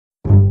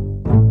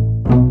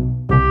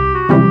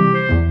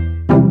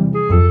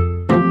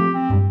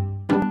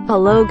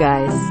Hello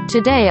guys,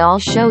 today I'll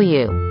show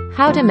you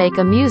how to make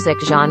a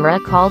music genre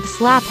called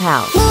slap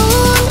house.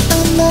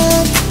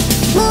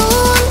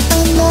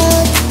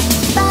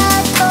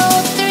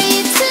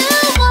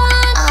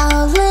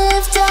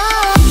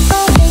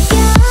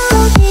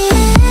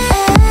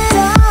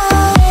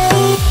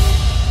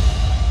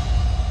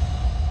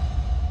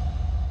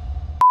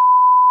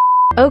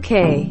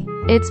 Okay,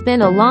 it's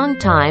been a long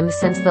time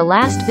since the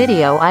last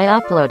video I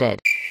uploaded.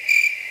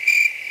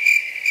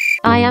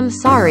 I am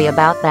sorry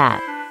about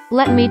that.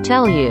 Let me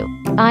tell you,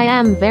 I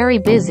am very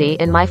busy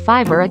in my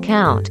Fiverr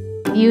account.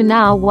 You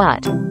know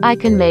what? I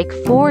can make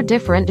 4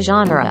 different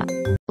genre.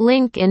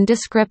 Link in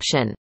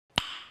description.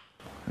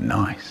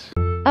 Nice.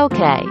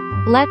 Okay,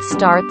 let's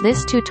start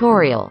this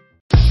tutorial.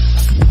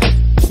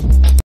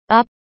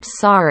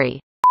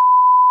 Sorry.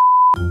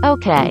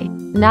 Okay,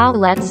 now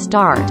let's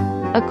start.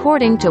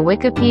 According to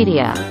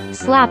Wikipedia,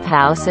 slap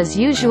houses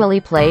usually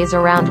plays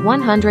around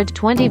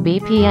 120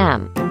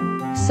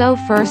 BPM. So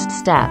first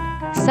step,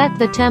 set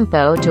the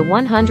tempo to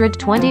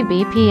 120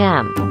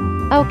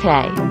 BPM.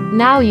 Okay,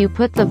 now you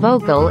put the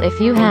vocal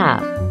if you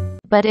have.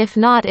 But if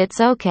not,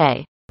 it's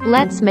okay.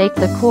 Let's make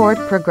the chord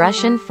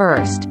progression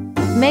first.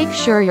 Make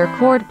sure your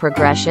chord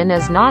progression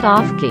is not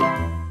off key.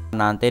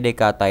 Nanti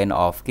dikatain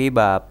off key,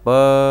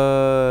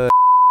 baper.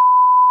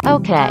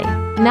 Okay,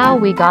 now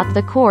we got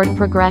the chord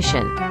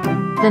progression.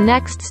 The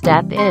next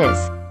step is,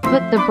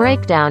 put the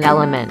breakdown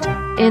element.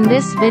 In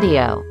this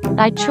video,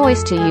 I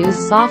chose to use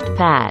soft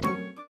pad.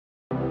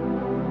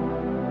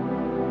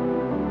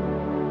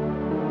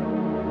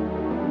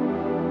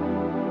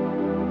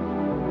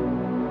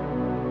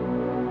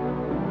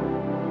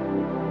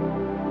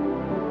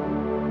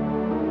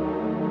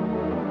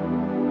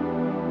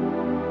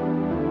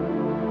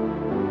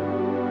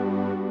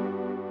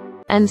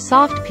 And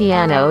soft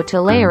piano to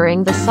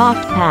layering the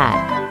soft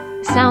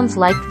pad. Sounds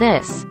like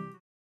this.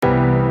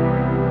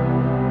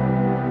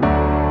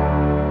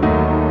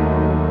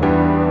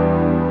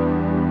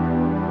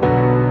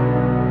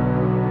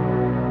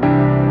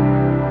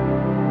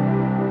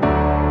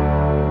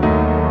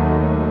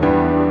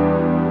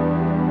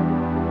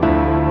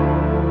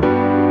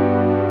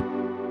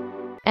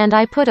 And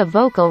I put a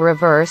vocal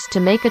reverse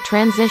to make a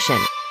transition.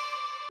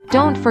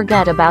 Don't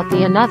forget about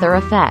the another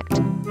effect,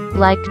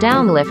 like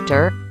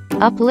downlifter,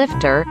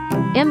 uplifter,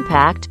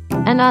 impact,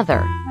 and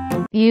other.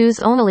 Use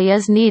only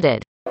as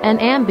needed. An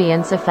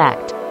ambience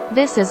effect.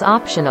 This is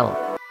optional.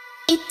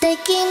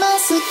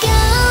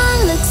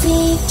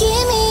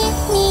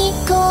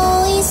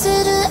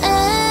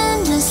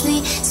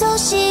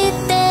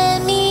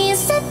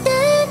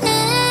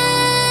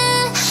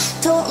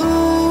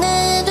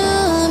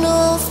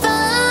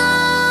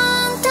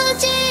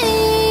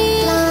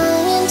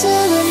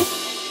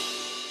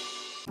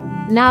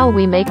 Now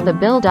we make the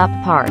build-up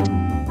part.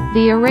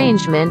 The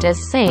arrangement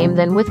is same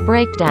than with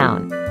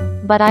breakdown.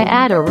 But I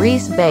add a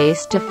Reese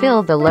bass to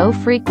fill the low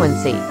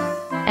frequency.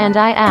 And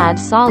I add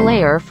saw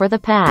layer for the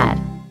pad.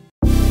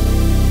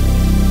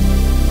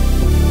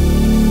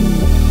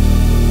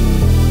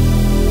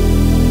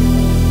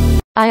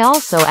 I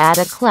also add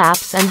a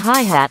claps and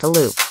hi-hat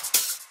loop.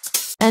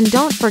 And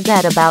don't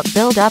forget about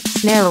build-up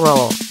snare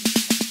roll.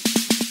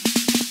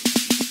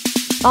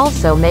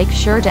 Also make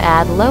sure to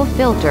add low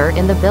filter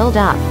in the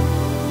build-up.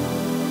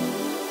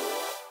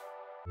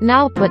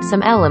 Now put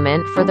some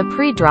element for the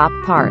pre-drop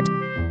part,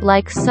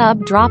 like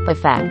sub-drop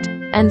effect,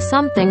 and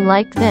something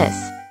like this.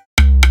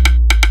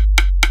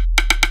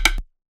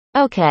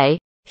 Okay,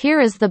 here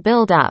is the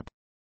build-up.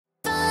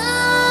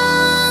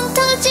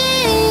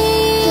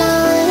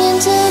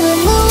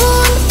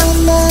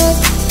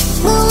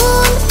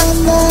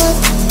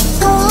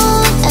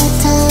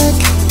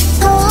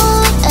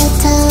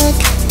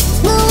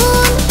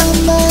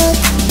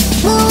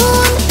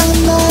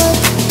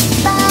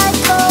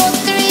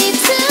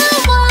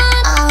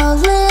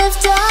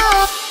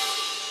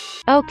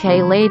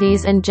 Okay,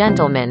 ladies and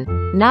gentlemen,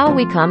 now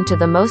we come to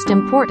the most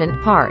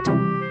important part.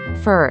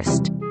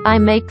 First, I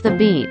make the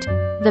beat.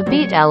 The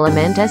beat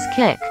element is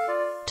kick,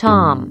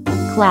 tom,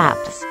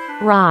 claps,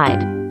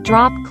 ride,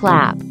 drop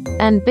clap,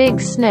 and big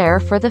snare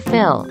for the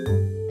fill.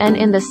 And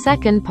in the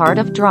second part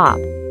of drop,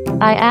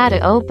 I add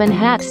a open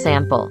hat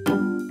sample.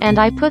 And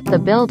I put the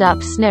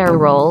build-up snare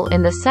roll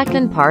in the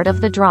second part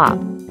of the drop.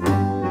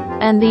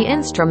 And the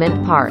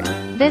instrument part.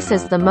 This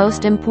is the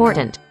most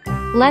important.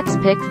 Let's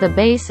pick the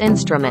bass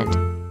instrument.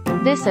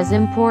 This is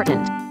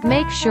important.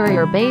 Make sure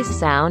your bass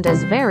sound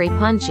is very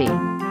punchy.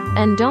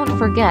 And don't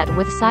forget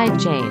with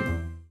sidechain.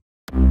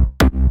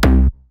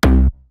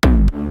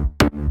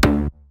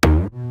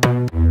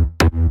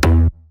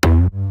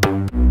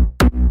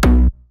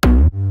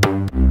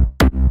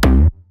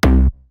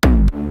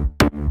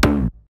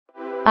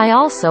 I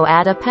also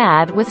add a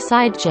pad with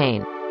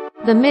sidechain.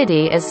 The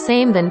MIDI is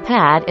same than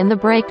pad in the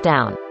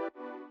breakdown.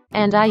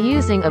 And I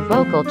using a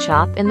vocal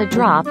chop in the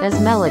drop as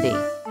melody.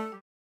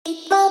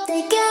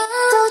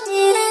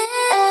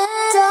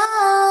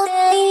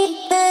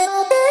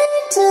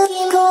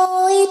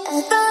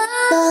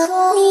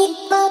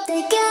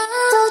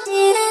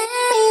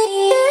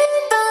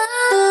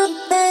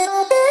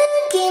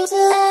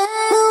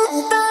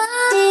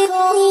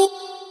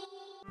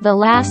 The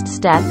last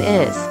step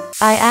is,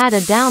 I add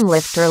a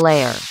downlifter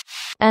layer.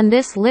 And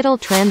this little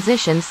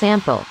transition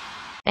sample.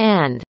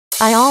 And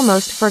I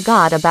almost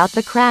forgot about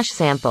the crash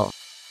sample.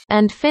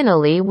 And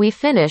finally we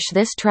finish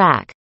this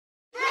track.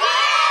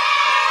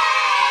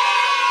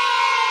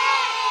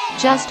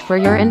 Just for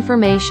your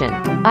information,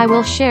 I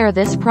will share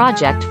this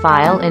project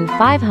file in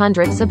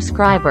 500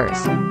 subscribers.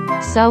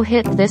 So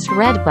hit this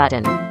red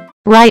button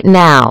right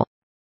now.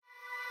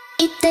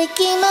 行って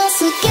きま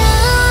すギ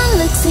ャ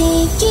ラクシ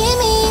ー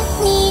君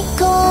に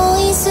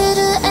恋す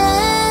る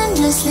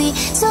endlessly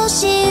そ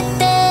し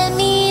て